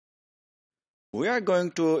We are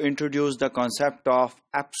going to introduce the concept of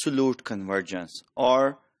absolute convergence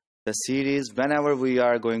or the series whenever we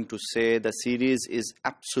are going to say the series is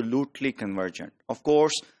absolutely convergent. Of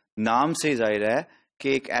course, नाम से जाहिर है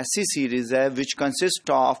कि एक ऐसी series है which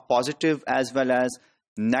consists of positive as well as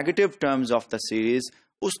negative terms of the series.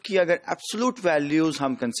 उसकी अगर absolute values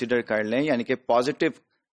हम consider कर लें यानी कि positive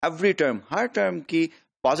every term हर term की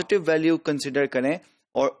positive value consider करें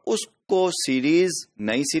और उसको series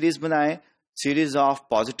नई series बनाएं सीरीज ऑफ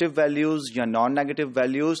पॉजिटिव वैल्यूज या नॉन नेगेटिव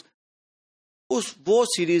वैल्यूज वो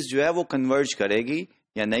सीरीज जो है वो कन्वर्ज करेगी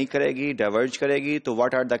या नहीं करेगी, डाइवर्ज करेगी. तो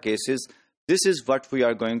what are the cases? This is what we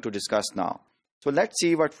are going to discuss now. So let's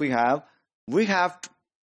see what we have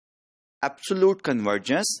absolute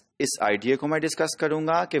convergence. इस आइडिया को मैं डिस्कस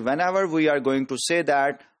करूंगा कि whenever we are going to say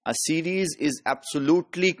that a series is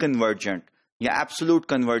absolutely convergent या absolute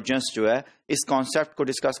convergence जो है इस concept को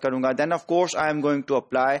डिस्कस करूंगा. Then of course I am going to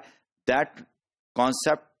apply that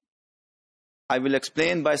concept. I will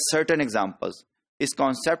explain by certain examples. इस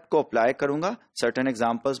concept को apply करूंगा certain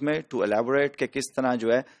examples में to elaborate कि किस तरह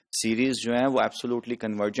जो है series जो है वो absolutely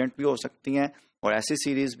convergent भी हो सकती हैं और ऐसी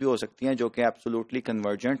series भी हो सकती हैं जो कि absolutely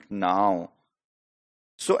convergent ना हो.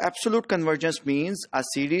 So absolute convergence means a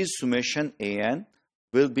series summation an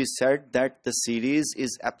will be said that the series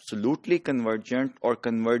is absolutely convergent or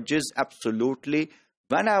converges absolutely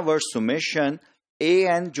whenever summation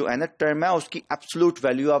an जो nth टर्म है उसकी एब्सोल्यूट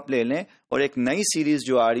वैल्यू आप ले लें और एक नई सीरीज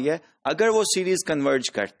जो आ रही है अगर वो सीरीज कन्वर्ज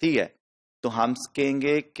करती है तो हम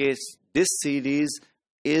कहेंगे कि this series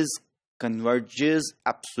is converges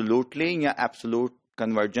absolutely या एब्सोल्यूट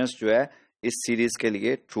कन्वर्जेंस जो है इस सीरीज के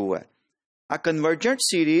लिए ट्रू है. A convergent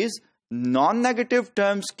series non negative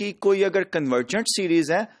terms की कोई अगर कन्वर्जेंट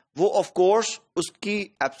सीरीज है वो ऑफ कोर्स उसकी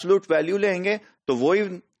एब्सोल्यूट वैल्यू लेंगे तो वही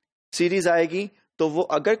सीरीज आएगी. तो वो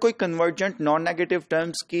अगर कोई कन्वर्जेंट नॉन नेगेटिव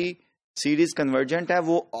टर्म्स की सीरीज कन्वर्जेंट है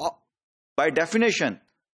वो बाय डेफिनेशन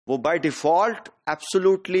वो बाय डिफॉल्ट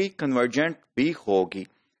एब्सोल्युटली कन्वर्जेंट भी होगी.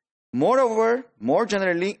 More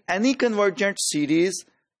generally any convergent series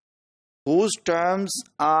whose terms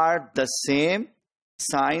are the same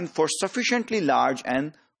sign for sufficiently large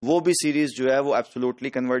n वो भी सीरीज जो है वो एब्सोल्युटली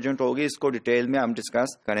कन्वर्जेंट होगी. इसको डिटेल में हम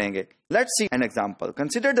डिस्कस करेंगे. Let's C an example.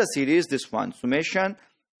 Consider the series this one summation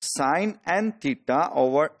sin n theta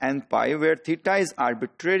over n pi where theta is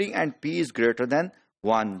arbitrary and p is greater than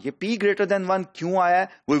 1. ये p greater than 1 क्यों आया है?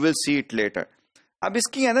 We will see it later. अब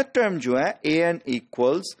इसकी nth term जो है an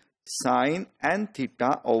equals sin n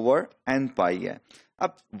theta over n pi है.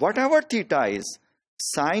 अब whatever theta is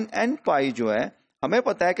sin n pi जो है हमें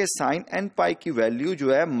पता है कि sin n pi की वैल्यू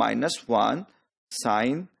जो है -1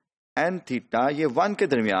 sin n theta ये 1 के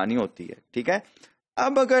दरमियान ही होती है. ठीक है.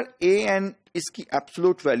 अब अगर an इसकी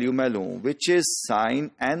एब्सोल्यूट वैल्यू मैं लूं which is sine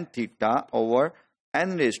n theta over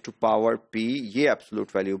n raise to power p ये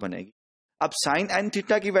एब्सोल्यूट वैल्यू बनेगी. अब साइन n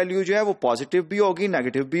थीटा की वैल्यू जो है वो पॉजिटिव भी होगी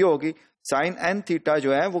नेगेटिव भी होगी. साइन n थीटा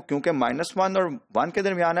जो है वो क्योंकि -1 और 1 के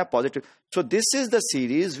दरमियान है positive. So this is the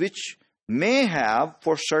series which may have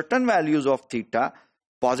for certain values of theta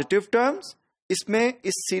positive terms. इसमें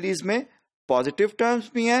इस सीरीज में पॉजिटिव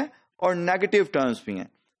टर्म्स भी हैं और नेगेटिव टर्म्स भी हैं.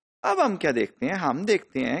 अब हम क्या देखते हैं? हम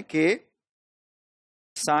देखते हैं कि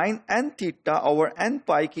sign n theta over n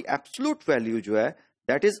पाई की एब्सोल्यूट वैल्यू जो है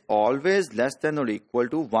that is always less than और इक्वल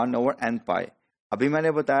टू 1 ओवर n पाई. अभी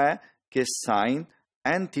मैंने बताया कि साइन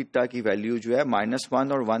n थीटा की वैल्यू जो है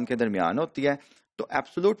 -1 और 1 के दरमियान होती है. तो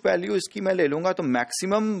एब्सोल्यूट वैल्यू इसकी मैं ले लूंगा तो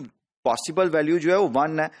मैक्सिमम पॉसिबल वैल्यू जो है वो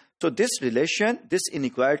 1 है. So this relation this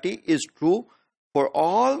inequality is true for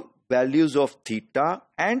all values of theta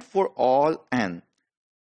and for all n.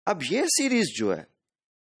 अब ये सीरीज जो है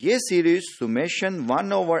ये series summation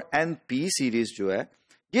 1 over n p series जो है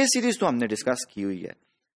ये सीरीज तो हमने डिस्कस की हुई है.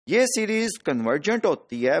 ये सीरीज कन्वर्जेंट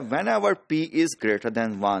होती है when ever p is greater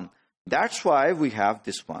than 1. That's why we have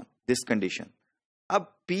this condition.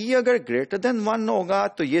 अब p अगर ग्रेटर देन 1 होगा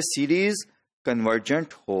तो ये सीरीज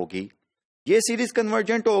कन्वर्जेंट होगी. ये सीरीज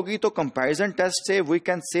कन्वर्जेंट होगी तो कंपैरिजन टेस्ट से we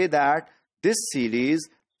can say that this series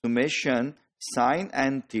summation sin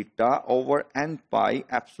n theta over n pi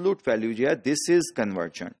absolute value जो है this is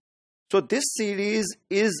convergent. So this series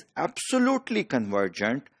is absolutely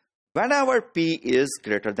convergent whenever p is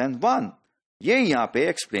greater than 1. ये यहाँ पे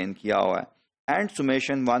explain किया हुआ है. And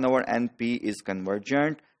summation 1 over n p is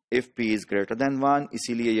convergent if p is greater than 1.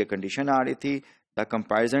 इसीलिए ये condition आ रही थी. The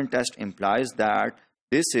comparison test implies that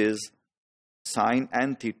this is sin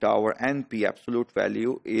n theta over n p absolute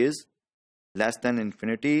value is less than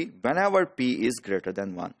infinity whenever p is greater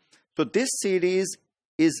than 1. So this series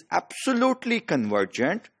is absolutely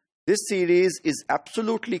convergent. This series is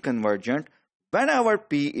absolutely convergent whenever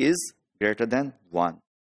p is greater than 1.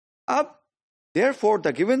 अब Therefore,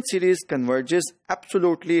 the given series converges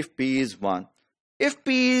absolutely if P is 1. If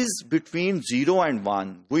P is between 0 and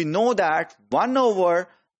 1, we know that 1 over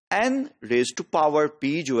n raised to power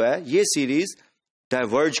P जो है ये series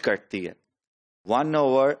diverge करती है. 1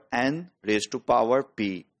 over n raised to power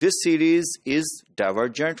P. This series is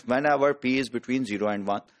divergent whenever P is between 0 and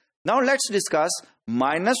 1. Now let's discuss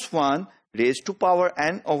minus 1 raised to power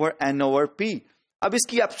n over P. अब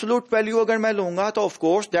इसकी absolute value अगर मैं लूंगा तो of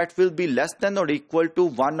course that will be less than और equal to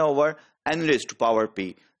 1 over n raise to power p.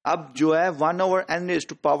 अब जो है 1 over n raise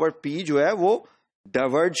to power p जो है वो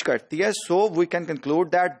डाइवर्ज करती है. So we can conclude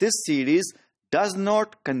that this series does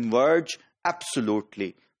not converge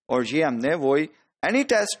absolutely. और ये हमने वही एनी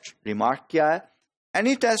टेस्ट रिमार्क किया है.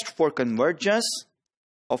 Any test for convergence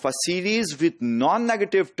of a series with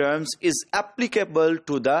non-negative terms is applicable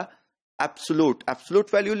to the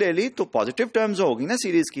absolute value ले ली तो पॉजिटिव टर्म्स होगी ना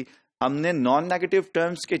सीरीज की. हमने नॉन नेगेटिव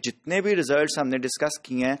टर्म्स के जितने भी रिजल्ट्स हमने डिस्कस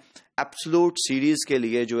किए हैं एब्सोल्यूट सीरीज के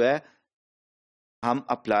लिए जो है हम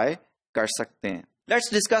अप्लाई कर सकते हैं.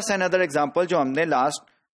 लेट्स डिस्कस अनदर एग्जांपल जो हमने लास्ट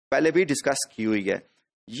पहले भी डिस्कस की हुई है.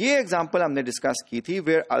 ये एग्जांपल हमने डिस्कस की थी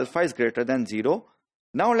where alpha is greater than 0.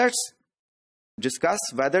 Now let's discuss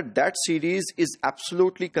whether that series is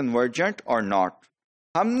absolutely convergent or not.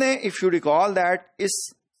 हमने if you recall that इस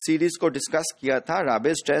series को discuss किया था,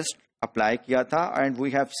 Rabe's test apply किया था, and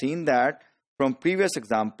we have seen that from previous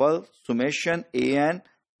example summation an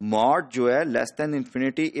mod जो है less than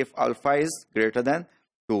infinity if alpha is greater than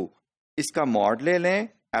 2. इसका mod ले लें,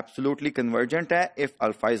 absolutely convergent है if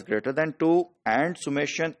alpha is greater than 2, and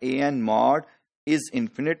summation an mod is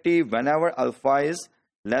infinity whenever alpha is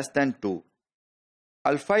less than 2.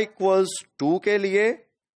 Alpha equals 2 के लिए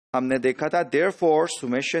हमने देखा था therefore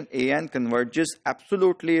summation an converges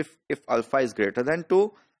absolutely if alpha is greater than 2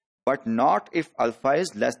 but not if alpha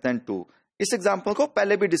is less than 2. इस example को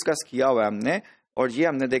पहले भी discuss किया हुआ है हमने और ये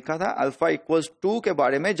हमने देखा था अल्फा इक्वल्स 2 के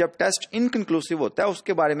बारे में जब टेस्ट इनकंक्लूसिव होता है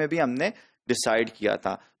उसके बारे में भी हमने डिसाइड किया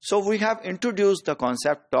था. So we have introduced the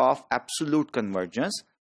concept of absolute convergence.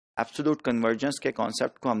 Absolute convergence के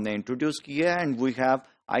कॉन्सेप्ट को हमने इंट्रोड्यूस किया है and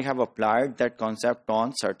I have applied that concept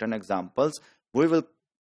on certain examples. We will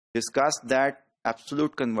discuss that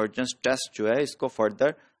absolute convergence test जो है इसको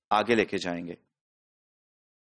further आगे लेके जाएंगे.